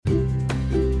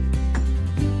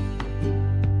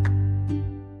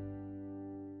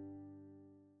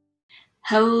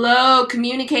Hello,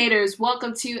 communicators.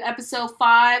 Welcome to episode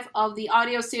 5 of the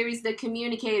audio series, The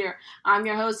Communicator. I'm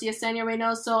your host, Yesenia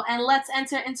Reynoso, and let's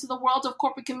enter into the world of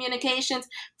corporate communications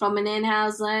from an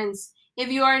in-house lens. If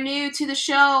you are new to the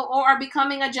show or are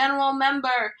becoming a general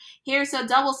member, here's a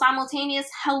double simultaneous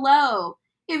hello.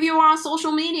 If you are on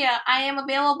social media, I am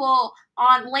available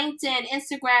on LinkedIn,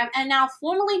 Instagram, and now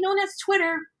formerly known as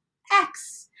Twitter,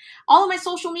 X. All of my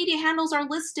social media handles are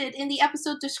listed in the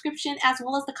episode description as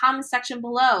well as the comment section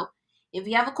below. If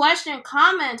you have a question,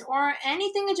 comment, or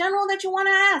anything in general that you want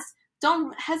to ask,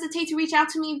 don't hesitate to reach out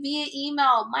to me via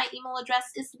email. My email address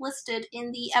is listed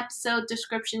in the episode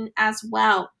description as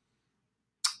well.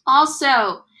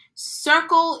 Also,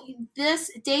 circle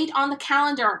this date on the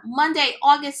calendar. Monday,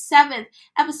 August 7th,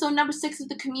 episode number 6 of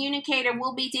The Communicator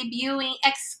will be debuting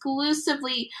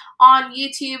exclusively on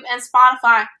YouTube and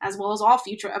Spotify, as well as all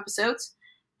future episodes.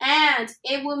 And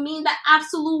it will mean the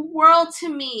absolute world to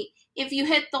me if you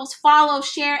hit those follow,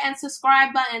 share, and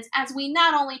subscribe buttons, as we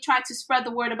not only try to spread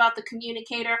the word about The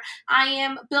Communicator, I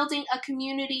am building a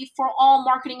community for all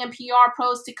marketing and PR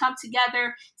pros to come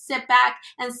together, sit back,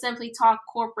 and simply talk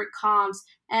corporate comms.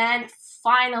 And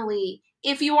finally,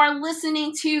 if you are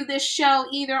listening to this show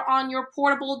either on your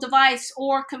portable device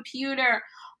or computer,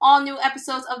 all new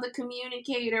episodes of The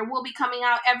Communicator will be coming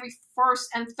out every first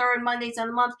and third Mondays of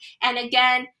the month, and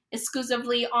again,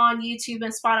 exclusively on YouTube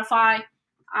and Spotify.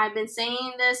 I've been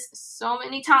saying this so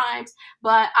many times,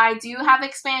 but I do have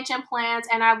expansion plans,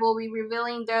 and I will be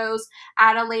revealing those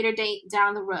at a later date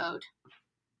down the road.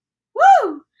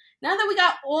 Woo! Now that we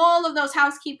got all of those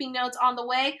housekeeping notes on the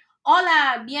way,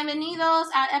 hola, bienvenidos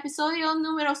al episodio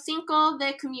número 5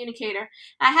 de Communicator.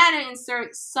 I had to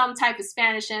insert some type of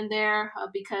Spanish in there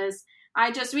because I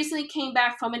just recently came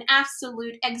back from an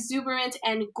absolute exuberant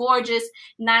and gorgeous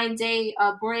 9-day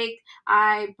break.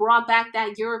 I brought back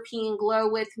that European glow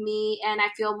with me, and I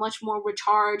feel much more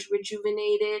recharged,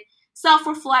 rejuvenated,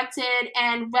 self-reflected,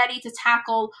 and ready to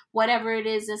tackle whatever it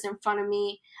is that's in front of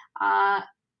me.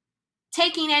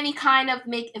 Taking any kind of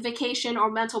vacation or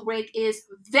mental break is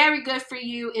very good for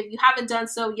you. If you haven't done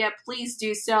so yet, please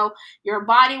do so. Your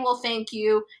body will thank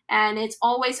you, and it's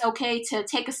always okay to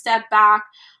take a step back,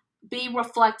 be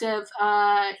reflective,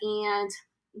 and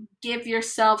give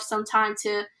yourself some time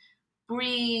to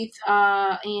breathe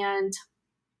and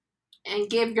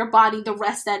give your body the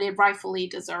rest that it rightfully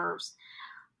deserves.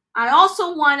 I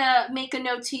also want to make a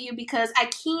note to you because I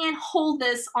can't hold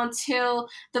this until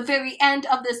the very end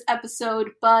of this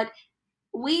episode, but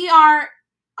we are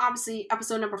obviously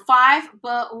episode number 5,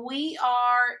 but we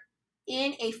are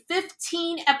in a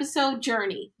 15 episode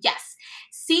journey. Yes,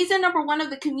 season number 1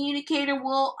 of The Communicator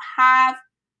will have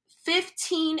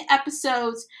 15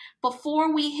 episodes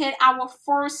before we hit our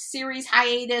first series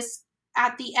hiatus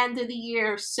at the end of the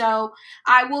year. So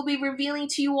I will be revealing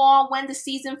to you all when the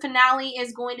season finale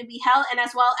is going to be held, and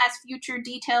as well as future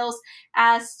details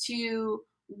as to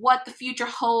what the future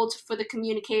holds for The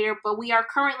Communicator. But we are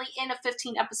currently in a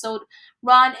 15 episode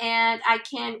run, and I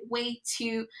can't wait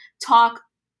to talk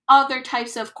other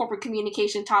types of corporate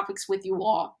communication topics with you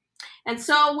all. And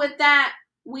so with that,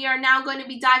 we are now going to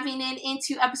be diving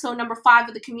into episode number 5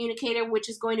 of The Communicator, which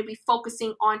is going to be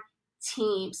focusing on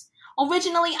teams.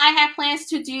 Originally, I had plans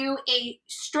to do a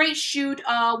straight shoot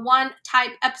one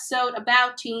type episode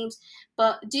about teams,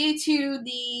 but due to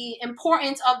the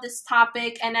importance of this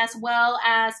topic and as well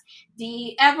as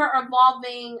the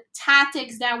ever-evolving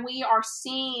tactics that we are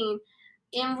seeing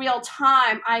in real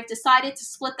time, I've decided to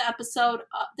split the episode,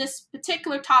 this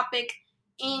particular topic,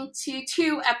 into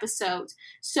 2 episodes.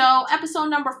 So episode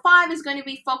number 5 is going to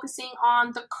be focusing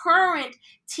on the current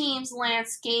team's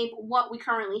landscape, what we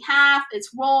currently have, its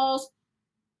roles,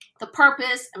 the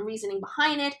purpose and reasoning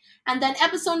behind it. And then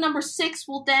episode number 6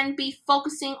 will then be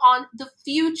focusing on the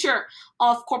future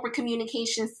of corporate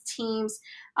communications teams,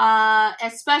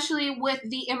 especially with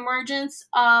the emergence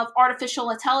of artificial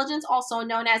intelligence, also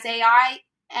known as AI,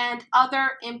 and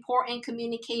other important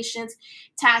communications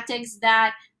tactics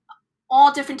that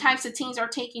all different types of teams are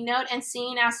taking note and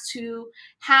seeing as to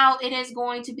how it is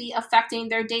going to be affecting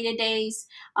their day-to-days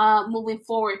moving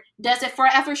forward. Does it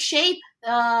forever shape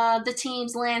the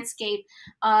team's landscape?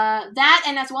 That,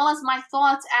 and as well as my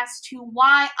thoughts as to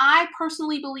why I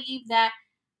personally believe that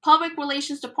public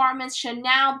relations departments should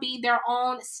now be their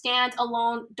own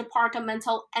standalone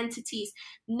departmental entities.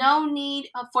 No need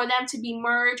for them to be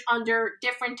merged under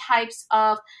different types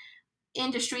of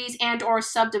industries and or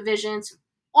subdivisions.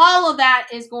 All of that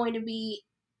is going to be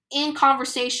in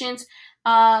conversations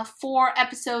for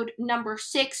episode number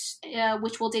 6,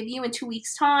 which will debut in 2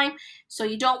 weeks' time. So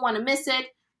you don't want to miss it.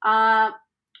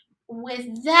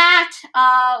 With that,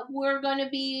 we're going to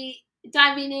be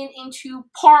diving into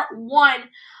part 1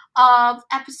 of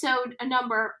episode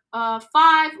number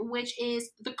 5, which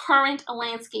is the current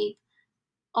landscape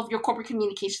of your corporate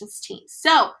communications team.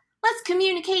 So let's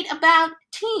communicate about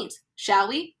teams, shall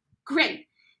we? Great.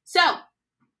 So,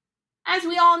 as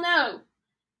we all know,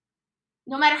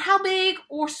 no matter how big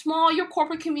or small your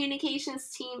corporate communications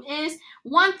team is,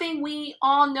 one thing we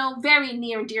all know very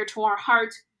near and dear to our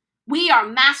hearts: we are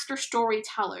master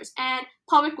storytellers and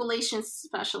public relations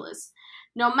specialists.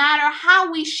 No matter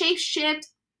how we shape-shift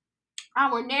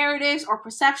our narratives or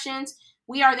perceptions,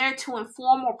 we are there to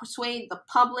inform or persuade the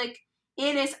public.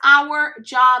 It is our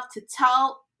job to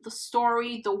tell the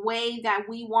story the way that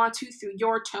we want to through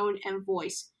your tone and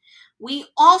voice. We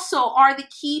also are the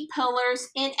key pillars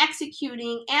in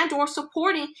executing and or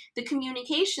supporting the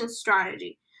communication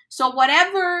strategy. So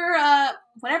whatever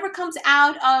comes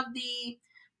out of the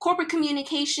corporate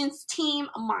communications team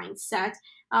mindset,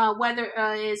 whether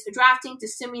is drafting,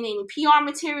 disseminating PR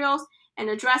materials, and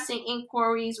addressing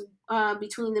inquiries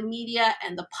between the media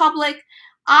and the public,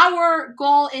 our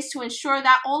goal is to ensure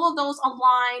that all of those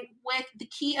align with the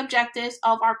key objectives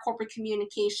of our corporate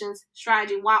communications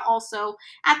strategy, while also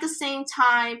at the same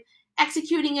time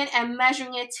executing it and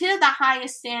measuring it to the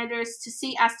highest standards to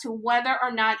see as to whether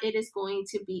or not it is going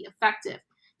to be effective.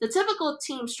 The typical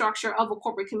team structure of a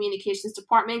corporate communications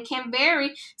department can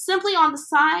vary simply on the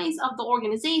size of the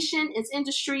organization, its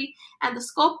industry, and the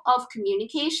scope of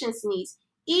communications needs.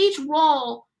 Each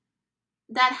role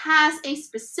that has a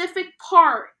specific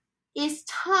part is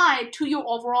tied to your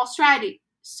overall strategy.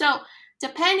 So,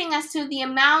 depending as to the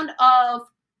amount of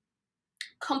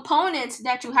components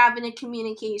that you have in a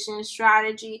communication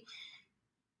strategy,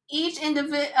 each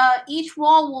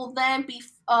role will then be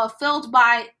filled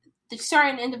by the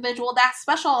certain individual that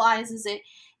specializes it.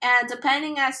 And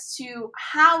depending as to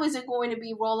how is it going to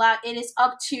be rolled out, it is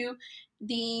up to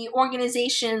the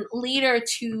organization leader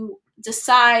to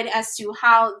decide as to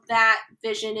how that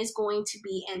vision is going to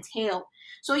be entailed.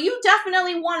 So you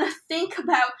definitely want to think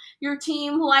about your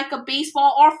team like a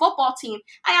baseball or football team.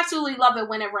 I absolutely love it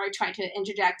whenever I try to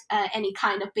interject any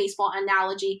kind of baseball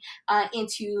analogy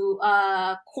into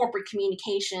corporate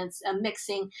communications.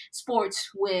 Mixing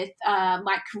sports with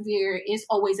my career is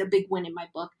always a big win in my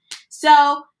book.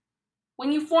 So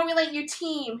when you formulate your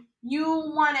team, you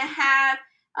want to have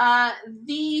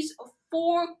these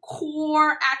 4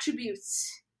 core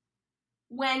attributes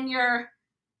when you're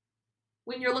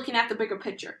looking at the bigger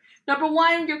picture. Number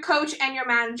 1, your coach and your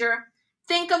manager.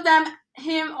 Think of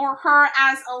him or her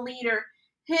as a leader.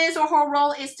 His or her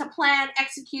role is to plan,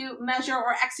 execute, measure,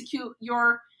 or execute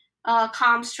your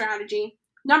comm strategy.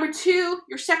 Number 2,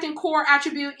 your second core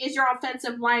attribute is your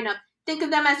offensive lineup. Think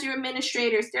of them as your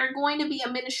administrators. They're going to be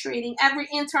administrating every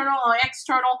internal or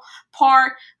external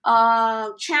part,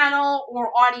 channel,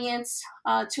 or audience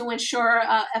to ensure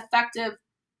effective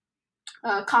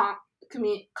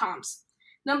comms.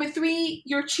 Number 3,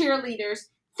 your cheerleaders.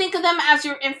 Think of them as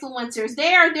your influencers.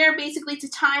 They are there basically to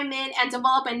chime in and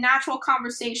develop a natural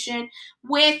conversation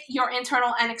with your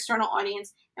internal and external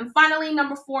audience. And finally,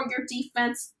 number 4, your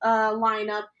defense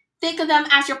lineup. Think of them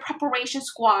as your preparation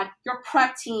squad, your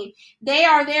prep team. They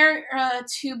are there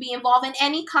to be involved in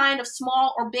any kind of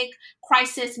small or big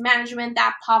crisis management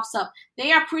that pops up.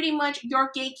 They are pretty much your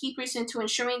gatekeepers into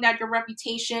ensuring that your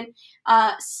reputation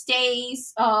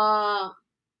stays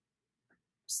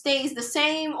the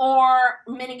same or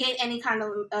mitigate any kind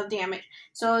of damage.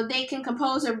 So they can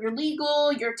compose of your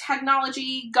legal, your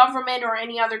technology, government, or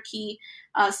any other key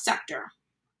sector.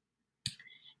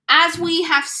 As we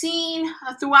have seen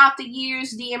throughout the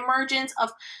years, the emergence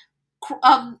of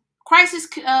crisis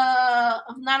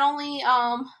of not only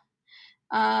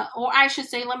or I should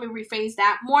say, let me rephrase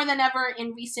that. More than ever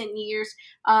in recent years,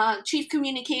 chief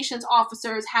communications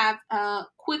officers have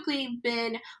quickly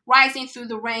been rising through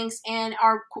the ranks and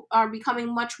are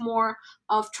becoming much more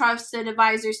of trusted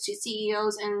advisors to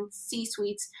CEOs and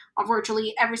C-suites on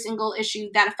virtually every single issue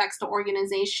that affects the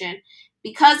organization.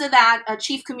 Because of that,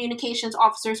 chief communications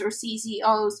officers or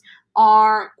CCOs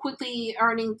are quickly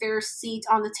earning their seat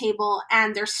on the table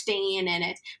and they're staying in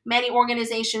it. Many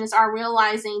organizations are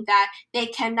realizing that they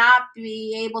cannot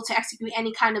be able to execute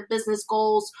any kind of business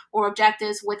goals or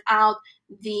objectives without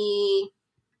the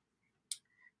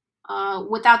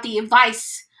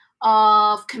advice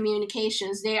of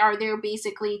communications. They are there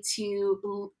basically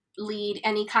to lead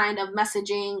any kind of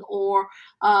messaging or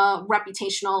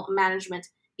reputational management.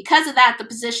 Because of that, the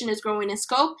position is growing in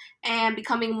scope and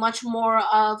becoming much more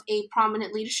of a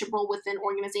prominent leadership role within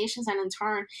organizations, and in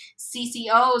turn,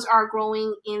 CCOs are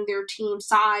growing in their team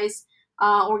size,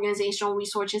 organizational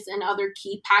resources, and other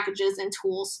key packages and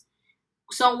tools.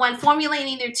 So when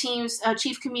formulating their teams,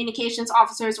 chief communications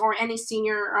officers or any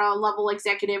senior level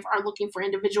executive are looking for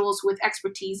individuals with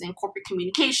expertise in corporate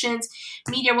communications,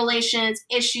 media relations,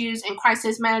 issues and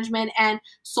crisis management, and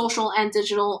social and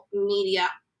digital media.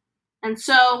 And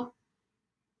so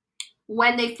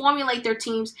when they formulate their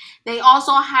teams, they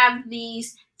also have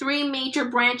these three major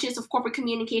branches of corporate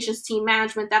communications team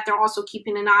management that they're also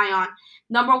keeping an eye on.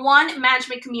 Number one,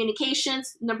 management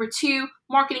communications. Number two,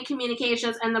 marketing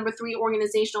communications. And number three,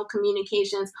 organizational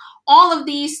communications. All of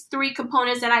these three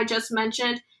components that I just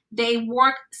mentioned, they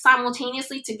work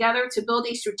simultaneously together to build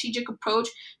a strategic approach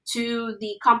to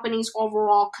the company's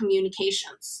overall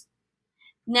communications.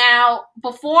 Now,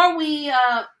 before we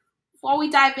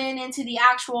dive into the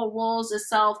actual roles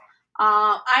itself,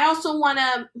 I also want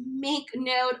to make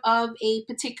note of a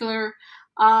particular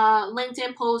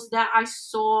LinkedIn post that I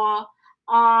saw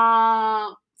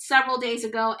several days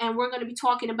ago, and we're going to be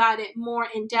talking about it more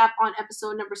in depth on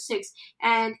episode number 6.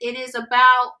 And it is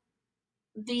about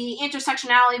the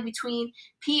intersectionality between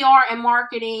PR and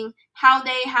marketing, how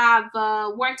they have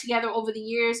worked together over the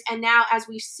years, and now, as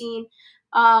we've seen,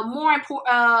 more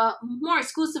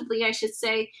exclusively, I should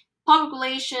say, public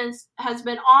relations has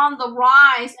been on the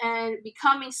rise and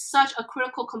becoming such a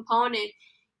critical component.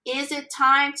 Is it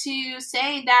time to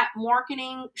say that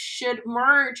marketing should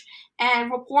merge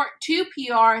and report to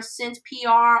PR, since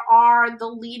PR are the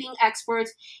leading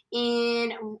experts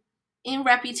in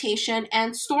reputation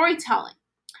and storytelling?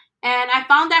 And I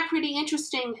found that pretty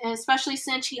interesting, especially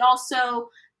since he also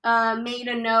made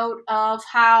a note of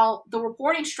how the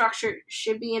reporting structure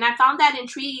should be. And I found that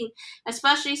intriguing,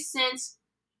 especially since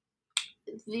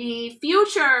the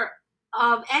future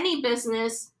of any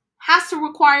business has to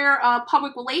require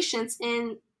public relations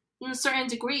in a certain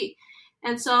degree.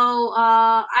 And so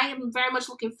I am very much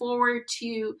looking forward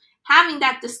to having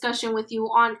that discussion with you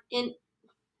on in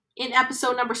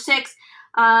episode number 6,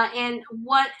 and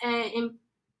what in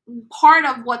part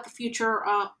of what the future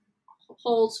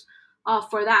holds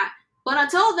for that. But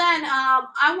until then,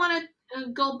 I want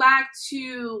to go back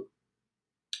to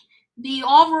the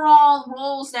overall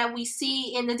roles that we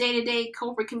see in the day-to-day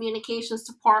corporate communications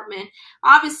department.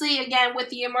 Obviously, again, with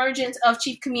the emergence of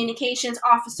chief communications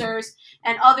officers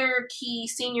and other key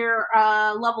senior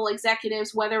level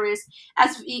executives, whether it's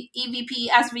EVP,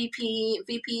 SVP,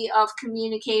 VP of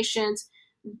communications,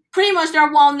 pretty much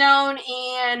they're well known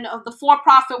in the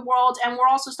for-profit world, and we're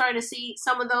also starting to see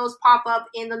some of those pop up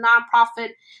in the nonprofit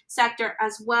sector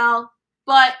as well.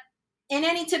 But in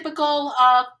any typical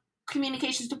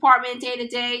communications department day to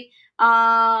day,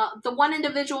 the one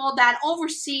individual that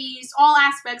oversees all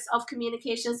aspects of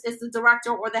communications is the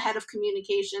director or the head of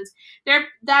communications.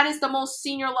 That is the most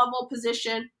senior level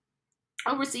position,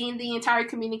 overseeing the entire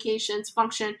communications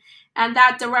function, and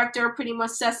that director pretty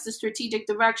much sets the strategic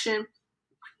direction,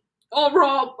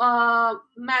 overall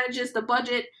manages the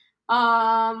budget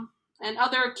and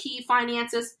other key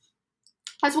finances,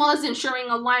 as well as ensuring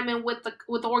alignment with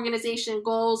the organization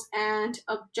goals and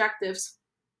objectives.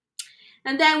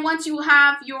 And then once you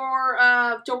have your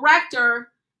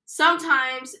director,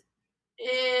 sometimes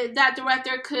that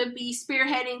director could be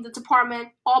spearheading the department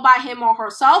all by him or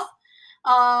herself,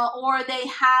 or they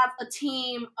have a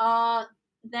team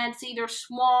that's either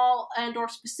small and or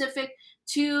specific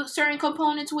to certain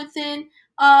components within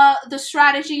the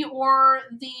strategy or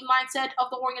the mindset of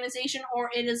the organization, or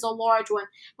it is a large one.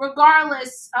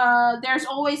 Regardless, there's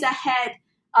always a head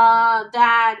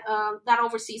that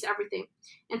oversees everything.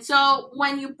 And so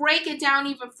when you break it down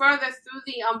even further through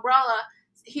the umbrella,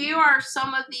 here are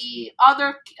some of the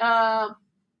other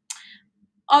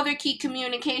key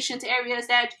communications areas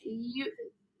that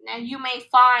you may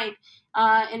find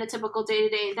in a typical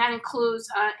day-to-day. That includes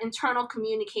internal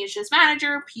communications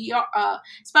manager, PR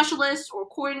specialist, or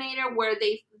coordinator, where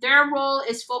their role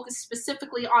is focused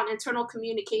specifically on internal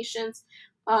communications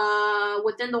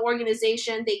within the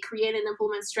organization. They create and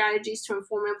implement strategies to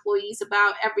inform employees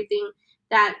about everything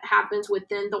that happens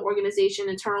within the organization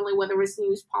internally, whether it's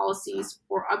news, policies,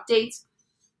 or updates.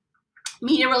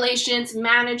 Media relations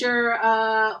manager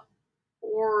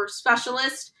or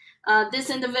specialist. This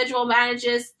individual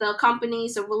manages the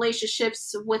company's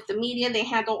relationships with the media. They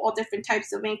handle all different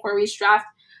types of inquiries, draft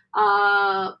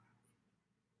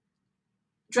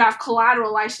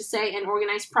collateral, I should say, and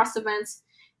organize press events,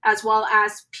 as well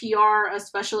as PR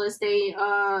specialists. They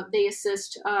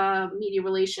assist media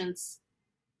relations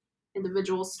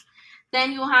individuals.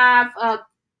 Then you have a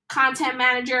content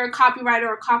manager, copywriter,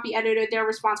 or copy editor. They're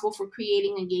responsible for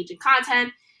creating engaging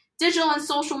content. Digital and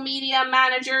social media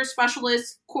manager,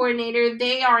 specialist, coordinator,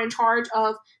 they are in charge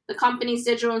of the company's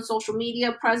digital and social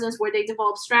media presence, where they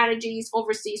develop strategies,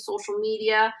 oversee social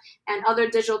media and other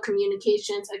digital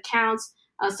communications accounts,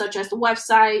 such as the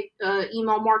website,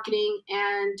 email marketing,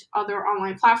 and other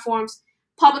online platforms.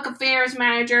 Public affairs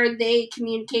manager, they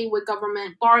communicate with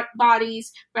government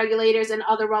bodies, regulators, and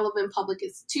other relevant public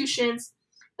institutions.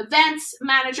 Events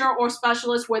manager or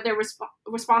specialist, where they're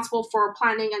responsible for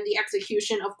planning and the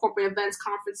execution of corporate events,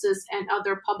 conferences, and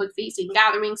other public-facing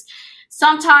gatherings.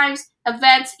 Sometimes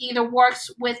events either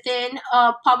works within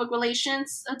public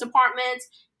relations departments,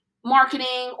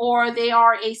 marketing, or they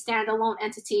are a standalone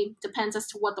entity. Depends as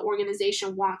to what the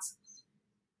organization wants.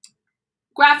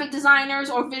 Graphic designers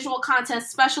or visual content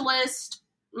specialists,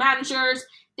 managers,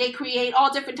 they create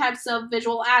all different types of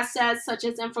visual assets, such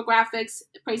as infographics,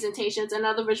 presentations, and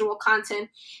other visual content.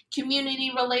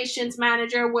 Community relations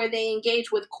manager, where they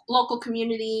engage with local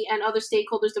community and other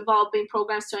stakeholders, developing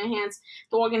programs to enhance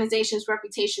the organization's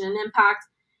reputation and impact.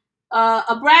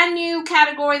 A brand new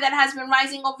category that has been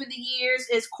rising over the years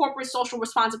is corporate social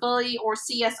responsibility, or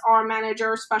CSR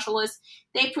manager specialist.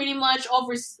 They pretty much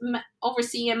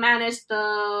oversee and manage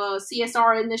the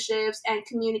CSR initiatives and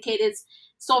communicate its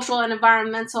social and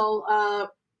environmental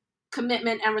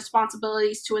commitment and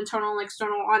responsibilities to internal and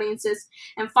external audiences.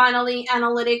 And finally,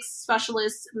 analytics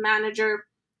specialist manager,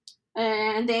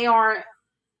 and their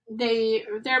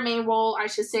main role, I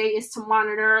should say, is to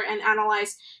monitor and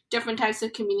analyze different types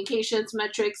of communications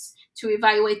metrics to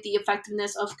evaluate the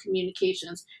effectiveness of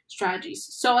communications strategies.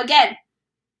 So again,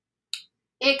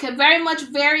 it could very much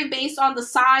vary based on the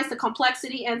size, the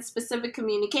complexity, and specific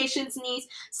communications needs.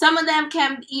 Some of them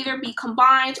can either be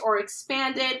combined or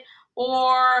expanded,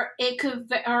 or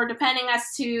depending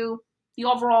as to the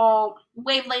overall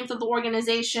wavelength of the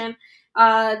organization,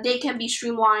 they can be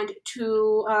streamlined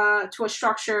to a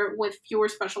structure with fewer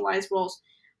specialized roles.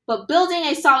 But building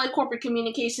a solid corporate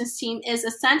communications team is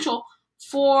essential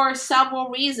for several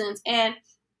reasons, and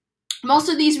most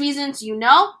of these reasons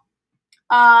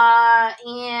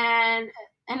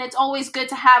and it's always good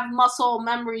to have muscle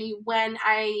memory when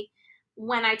I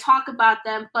talk about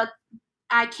them, but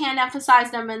I can't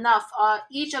emphasize them enough.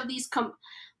 Each of these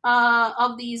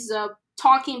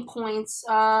talking points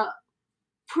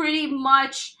pretty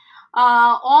much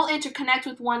all interconnect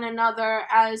with one another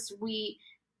as we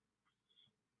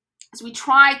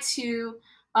try to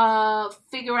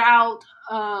figure out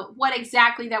what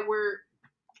exactly that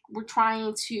we're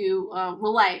trying to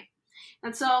relay.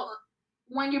 And so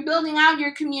when you're building out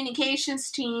your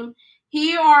communications team,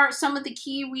 here are some of the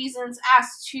key reasons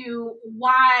as to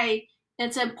why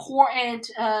it's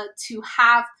important to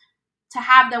have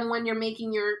them when you're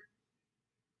making your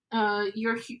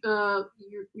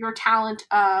talent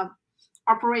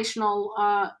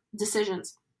operational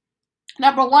decisions.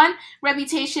 Number one,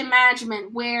 reputation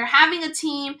management, where having a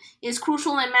team is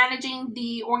crucial in managing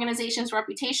the organization's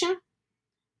reputation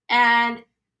and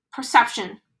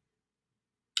perception.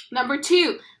 Number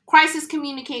two, crisis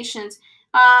communications.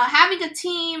 Having a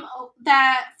team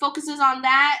that focuses on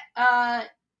that,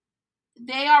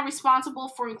 they are responsible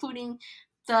for including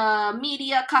the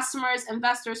media, customers,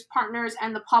 investors, partners,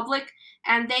 and the public,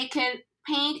 and they can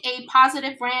paint a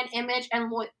positive brand image and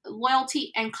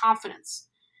loyalty and confidence.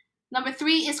 Number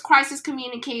three is crisis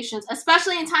communications.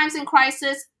 Especially in times in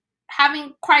crisis,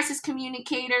 having crisis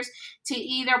communicators to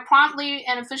either promptly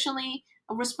and efficiently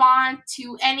respond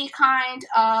to any kind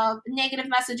of negative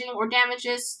messaging or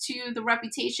damages to the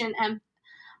reputation and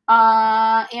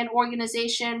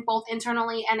organization, both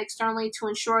internally and externally, to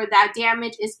ensure that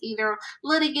damage is either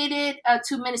litigated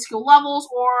to minuscule levels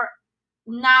or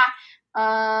not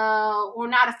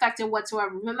affected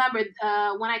whatsoever. Remember,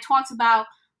 when I talked about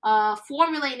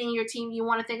formulating your team, you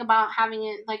want to think about having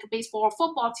it like a baseball or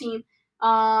football team.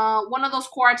 One of those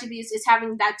core attributes is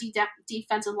having that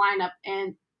defensive lineup,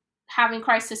 and having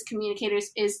crisis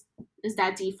communicators is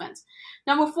that defense.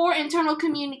 Number four, internal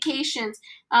communications.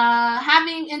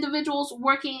 Having individuals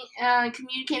working,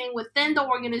 communicating within the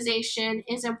organization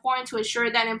is important to ensure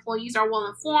that employees are well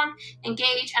informed,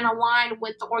 engaged, and aligned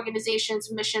with the organization's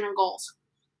mission and goals.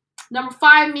 Number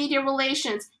five, media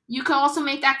relations. You can also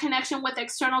make that connection with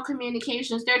external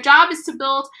communications. Their job is to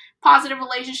build positive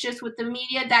relationships with the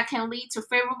media that can lead to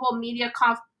favorable media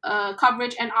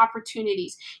coverage and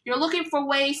opportunities. You're looking for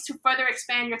ways to further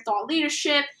expand your thought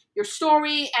leadership, your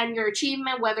story, and your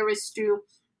achievement, whether it's through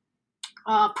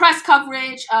press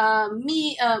coverage,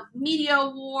 media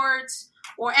awards,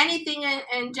 or anything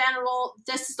in general.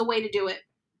 This is the way to do it.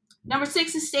 Number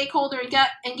 6 is stakeholder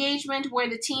engagement, where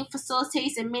the team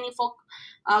facilitates and meaningful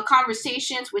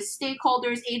conversations with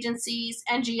stakeholders, agencies,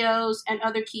 NGOs, and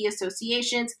other key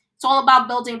associations. It's all about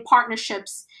building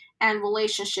partnerships and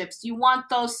relationships. You want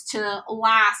those to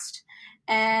last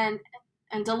and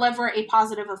deliver a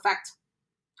positive effect.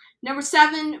 Number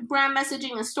 7, brand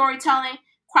messaging and storytelling.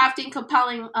 Crafting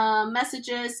compelling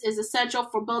messages is essential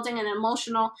for building an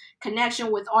emotional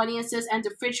connection with audiences and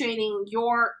differentiating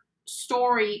your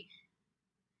story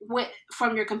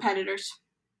from your competitors.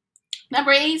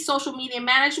 Number 8, social media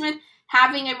management.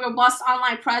 Having a robust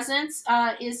online presence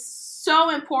is so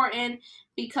important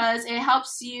because it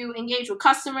helps you engage with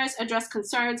customers, address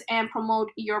concerns, and promote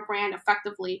your brand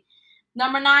effectively.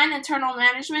 Number 9, internal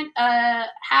management.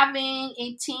 Having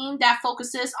a team that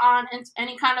focuses on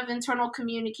any kind of internal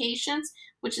communications,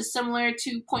 which is similar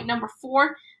to point number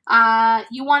 4.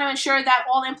 You want to ensure that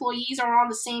all employees are on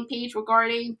the same page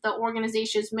regarding the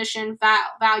organization's mission,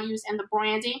 values, and the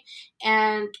branding,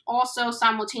 and also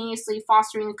simultaneously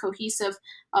fostering a cohesive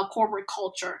corporate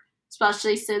culture,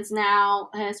 especially since now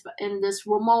in this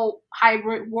remote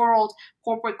hybrid world,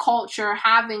 corporate culture,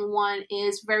 having one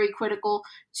is very critical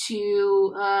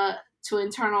to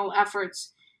internal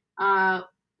efforts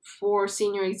for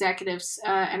senior executives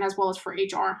and as well as for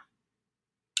HR.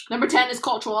 Number 10 is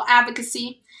cultural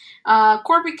advocacy.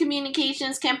 Corporate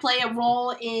communications can play a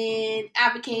role in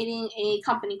advocating a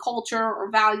company culture or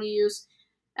values.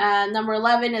 Number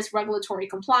 11 is regulatory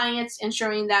compliance,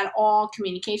 ensuring that all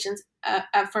communications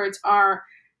efforts are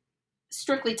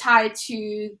strictly tied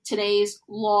to today's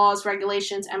laws,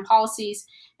 regulations, and policies.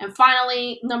 And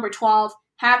finally, number 12,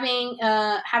 having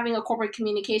a corporate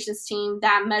communications team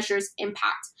that measures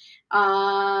impact.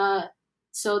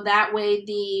 So that way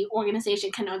the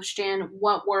organization can understand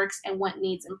what works and what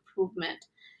needs improvement.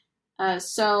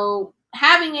 So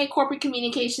having a corporate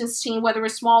communications team, whether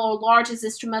it's small or large, is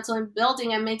instrumental in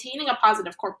building and maintaining a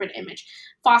positive corporate image,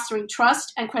 fostering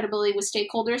trust and credibility with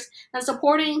stakeholders, and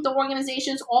supporting the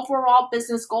organization's overall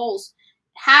business goals.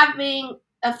 Having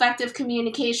effective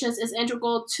communications is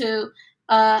integral to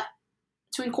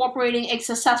incorporating a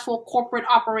successful corporate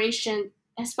operation,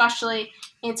 especially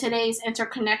in today's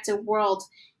interconnected world.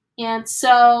 And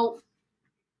so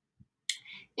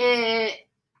it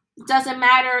doesn't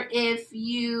matter if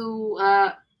you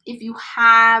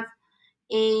have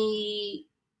a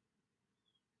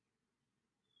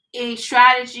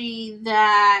strategy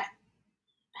that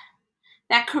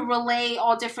could relay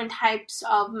all different types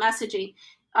of messaging.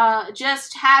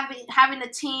 Just having a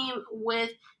team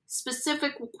with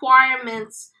specific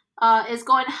requirements is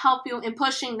going to help you in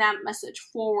pushing that message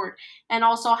forward. And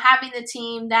also having the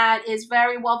team that is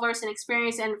very well versed and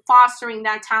experienced and fostering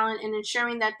that talent and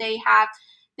ensuring that they have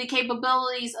the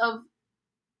capabilities of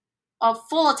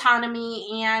full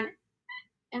autonomy and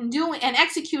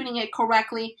executing it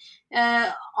correctly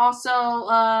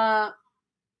also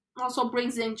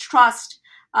brings in trust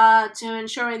to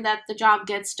ensuring that the job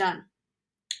gets done.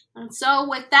 And so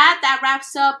with that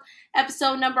wraps up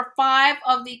episode number 5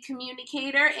 of The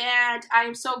Communicator, and I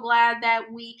am so glad that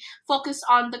we focus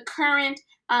on the current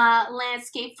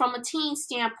landscape from a team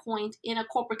standpoint in a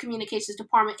corporate communications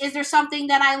department. Is there something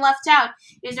that I left out?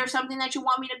 Is there something that you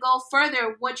want me to go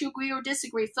further? Would you agree or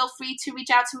disagree? Feel free to reach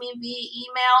out to me via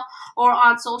email or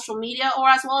on social media, or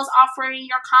as well as offering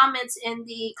your comments in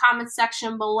the comment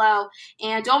section below.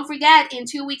 And don't forget, in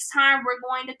 2 weeks' time, we're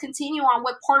going to continue on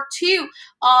with part 2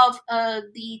 of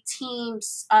the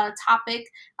team's topic,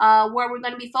 where we're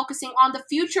going to be focusing on the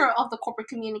future of the corporate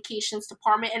communications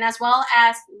department, and as well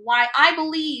as why I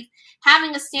believe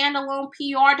having a standalone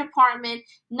PR department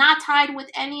not tied with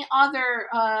any other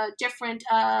different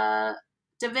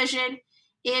division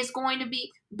is going to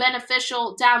be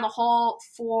beneficial down the hall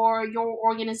for your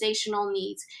organizational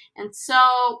needs. And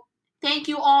so thank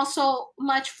you all so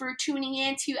much for tuning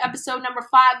in to episode number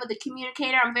 5 of The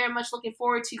Communicator. I'm very much looking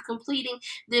forward to completing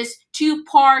this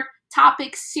 2-part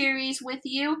topic series with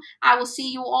you. I will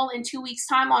see you all in 2 weeks'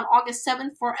 time on August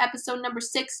 7th for episode number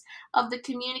 6 of The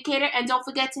Communicator. And don't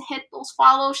forget to hit those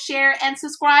follow, share, and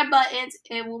subscribe buttons.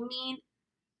 It will mean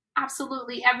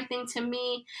absolutely everything to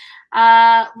me.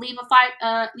 Leave a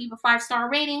 5-star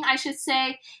rating, I should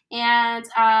say, and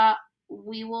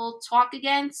we will talk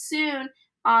again soon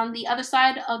on the other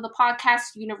side of the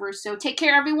podcast universe. So take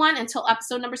care, everyone, until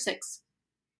episode number 6.